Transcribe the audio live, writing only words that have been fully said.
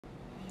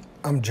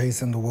I'm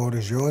Jason, the world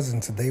is yours,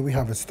 and today we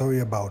have a story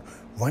about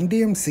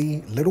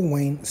Run-DMC, Lil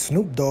Wayne,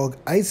 Snoop Dogg,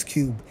 Ice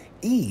Cube,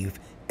 Eve,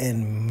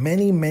 and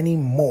many, many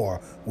more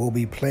will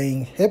be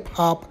playing Hip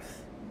Hop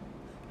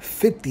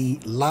 50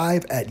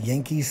 live at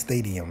Yankee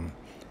Stadium.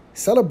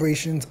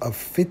 Celebrations of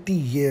 50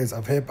 years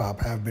of hip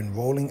hop have been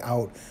rolling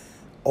out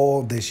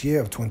all this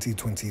year of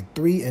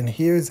 2023, and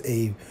here's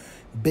a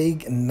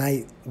big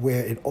night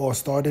where it all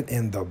started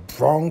in the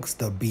Bronx,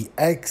 the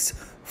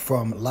BX,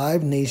 from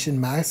Live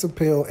Nation, Mass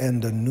Appeal,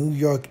 and the New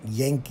York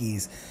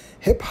Yankees.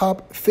 Hip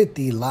Hop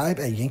 50 live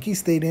at Yankee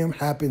Stadium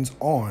happens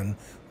on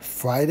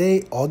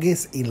Friday,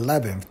 August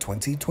 11th,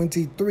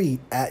 2023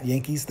 at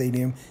Yankee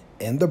Stadium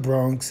in the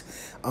Bronx.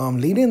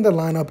 Leading the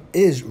lineup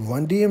is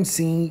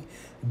Run-DMC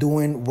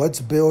doing what's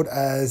billed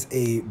as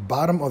a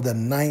bottom of the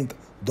ninth,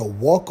 the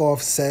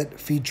walk-off set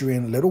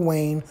featuring Lil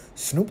Wayne,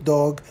 Snoop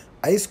Dogg,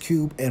 Ice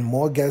Cube, and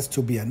more guests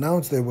to be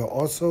announced. There will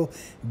also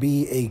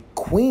be a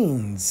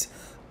Queens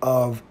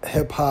of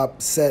hip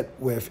hop set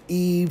with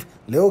Eve,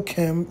 Lil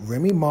Kim,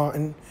 Remy Ma,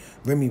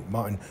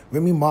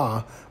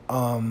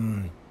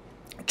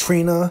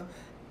 Trina,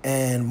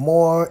 and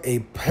more. A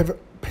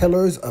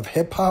pillars of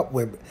hip hop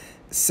with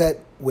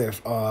set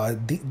with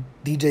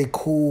DJ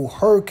Kool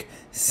Herc,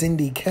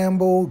 Cindy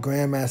Campbell,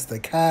 Grandmaster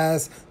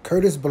Caz,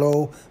 Curtis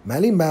Blow,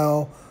 Melly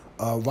Mel,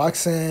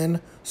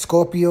 Roxanne,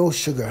 Scorpio,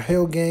 Sugar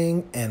Hill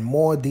Gang, and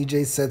more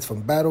DJ sets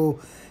from Battle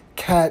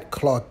Cat,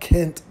 Clark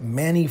Kent,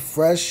 Manny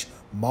Fresh,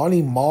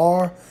 Marley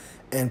Marr,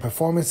 and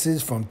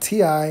performances from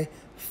T.I.,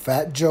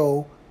 Fat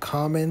Joe,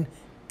 Common,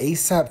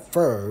 ASAP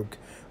Ferg,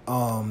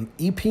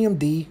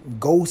 EPMD,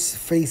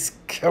 Ghostface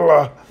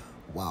Killer,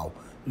 wow,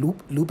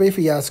 Lupe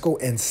Fiasco,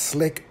 and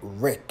Slick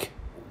Rick.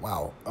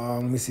 Wow.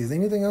 Let me see. Is there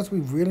anything else we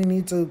really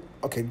need to...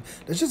 Okay,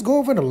 let's just go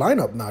over the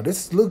lineup now.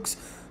 This looks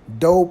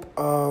dope.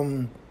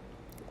 Wow.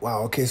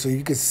 Okay, so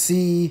you can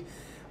see...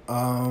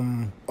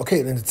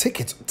 okay, then the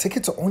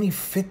tickets are only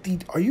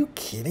 50. Are you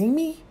kidding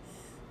me?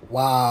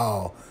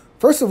 Wow.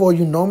 First of all,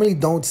 you normally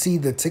don't see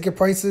the ticket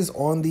prices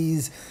on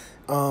these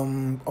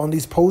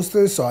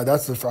posters. So I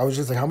was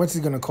just like, how much is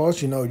it going to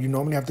cost? You know, you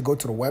normally have to go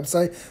to the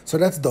website. So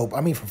that's dope.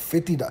 I mean, for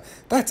 $50,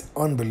 that's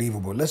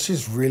unbelievable. Let's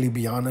just really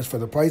be honest. For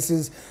the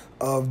prices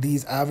of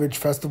these average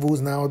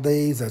festivals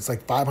nowadays, that's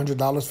like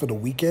 $500 for the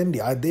weekend.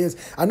 The idea is,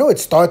 I know it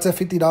starts at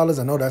 $50.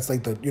 I know that's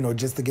like the, you know,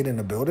 just to get in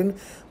the building,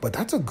 but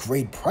that's a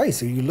great price.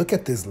 So you look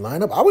at this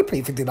lineup, I would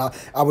pay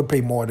 $50. I would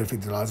pay more than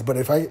 $50. But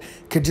if I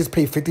could just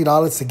pay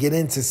 $50 to get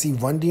in to see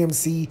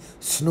Run-DMC,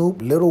 Snoop,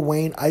 Lil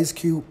Wayne, Ice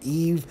Cube,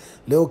 Eve,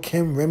 Lil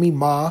Kim, Remy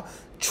Ma,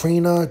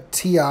 Trina,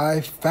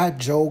 T.I., Fat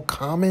Joe,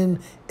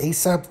 Common,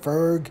 ASAP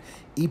Ferg,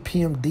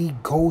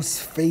 EPMD,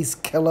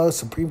 Ghostface Killer,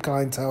 Supreme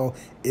Clientele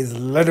is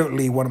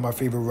literally one of my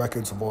favorite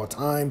records of all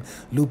time.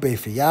 Lupe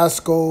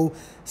Fiasco,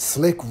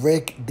 Slick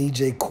Rick,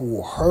 DJ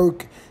Kool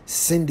Herc,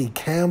 Cindy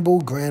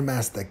Campbell,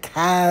 Grandmaster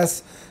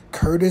Caz,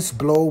 Curtis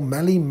Blow,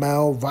 Melly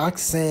Mel,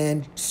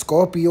 Roxanne,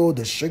 Scorpio,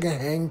 the Sugar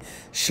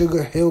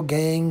Hill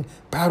Gang,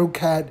 Battle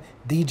Cat,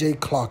 DJ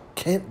Clark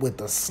Kent with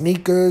the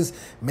sneakers,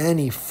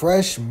 Manny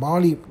Fresh,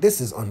 Marley. This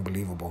is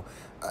unbelievable.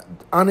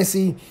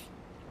 Honestly,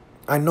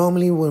 I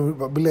normally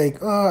would be like,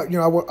 you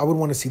know, I would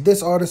want to see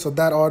this artist or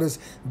that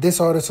artist, this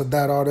artist or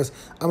that artist.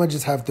 I'm going to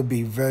just have to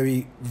be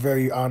very,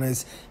 very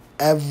honest.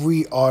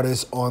 Every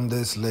artist on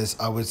this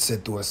list, I would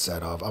sit through a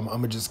set of. I'm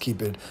going to just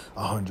keep it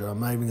 100.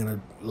 I'm not even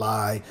going to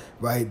lie,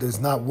 right? There's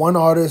not one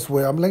artist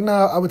where I'm like,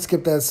 nah, I would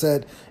skip that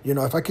set. You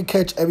know, if I could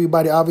catch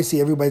everybody,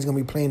 obviously everybody's going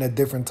to be playing at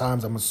different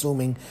times. I'm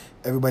assuming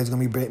everybody's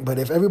going to be, but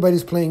if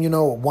everybody's playing, you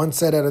know, one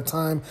set at a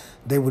time,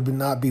 there would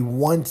not be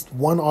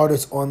one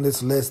artist on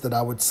this list that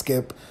I would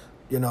skip.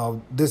 You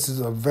know, this is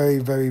a very,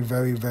 very,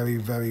 very, very,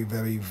 very,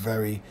 very,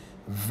 very,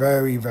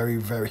 very, very,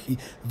 very,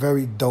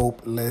 very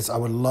dope list. I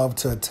would love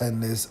to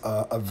attend this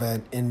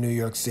event in New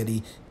York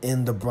City,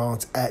 in the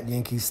Bronx, at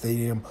Yankee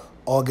Stadium,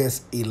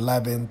 August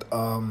 11th,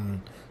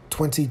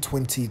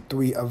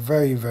 2023. A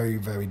very, very,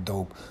 very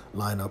dope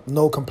lineup.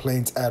 No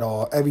complaints at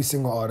all. Every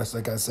single artist,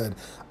 like I said,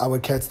 I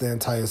would catch the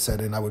entire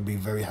set and I would be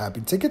very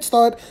happy. Tickets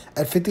start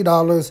at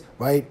 $50,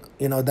 right?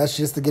 You know, that's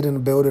just to get in the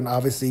building.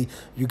 Obviously,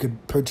 you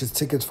could purchase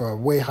tickets for a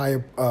way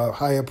higher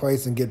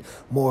price and get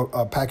more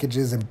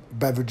packages and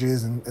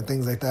beverages and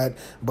things like that.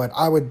 But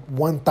I would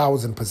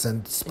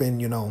 1000%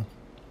 spend, you know,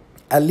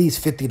 at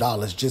least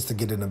 $50 just to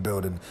get in the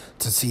building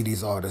to see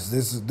these artists.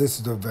 This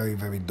is a very,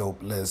 very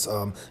dope list.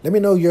 Let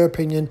me know your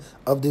opinion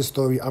of this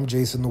story. I'm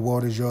Jason, the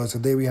world is yours.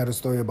 Today we had a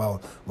story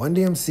about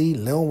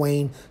Run-DMC, Lil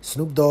Wayne,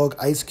 Snoop Dogg,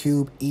 Ice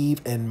Cube,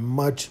 Eve, and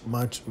much,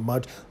 much,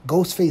 much.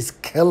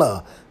 Ghostface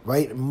Killer,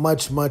 right?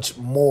 Much, much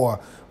more.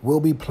 We'll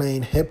be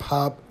playing Hip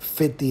Hop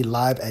 50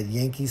 live at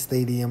Yankee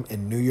Stadium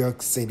in New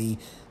York City,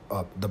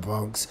 the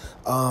Bronx.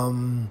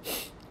 When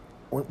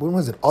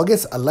was it?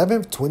 August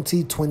 11th,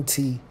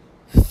 2023.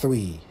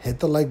 Hit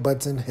the like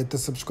button, hit the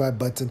subscribe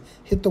button,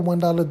 hit the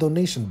 $1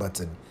 donation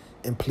button,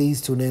 and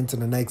please tune in to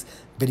the next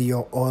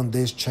video on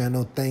this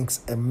channel.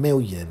 Thanks a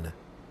million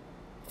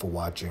for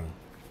watching.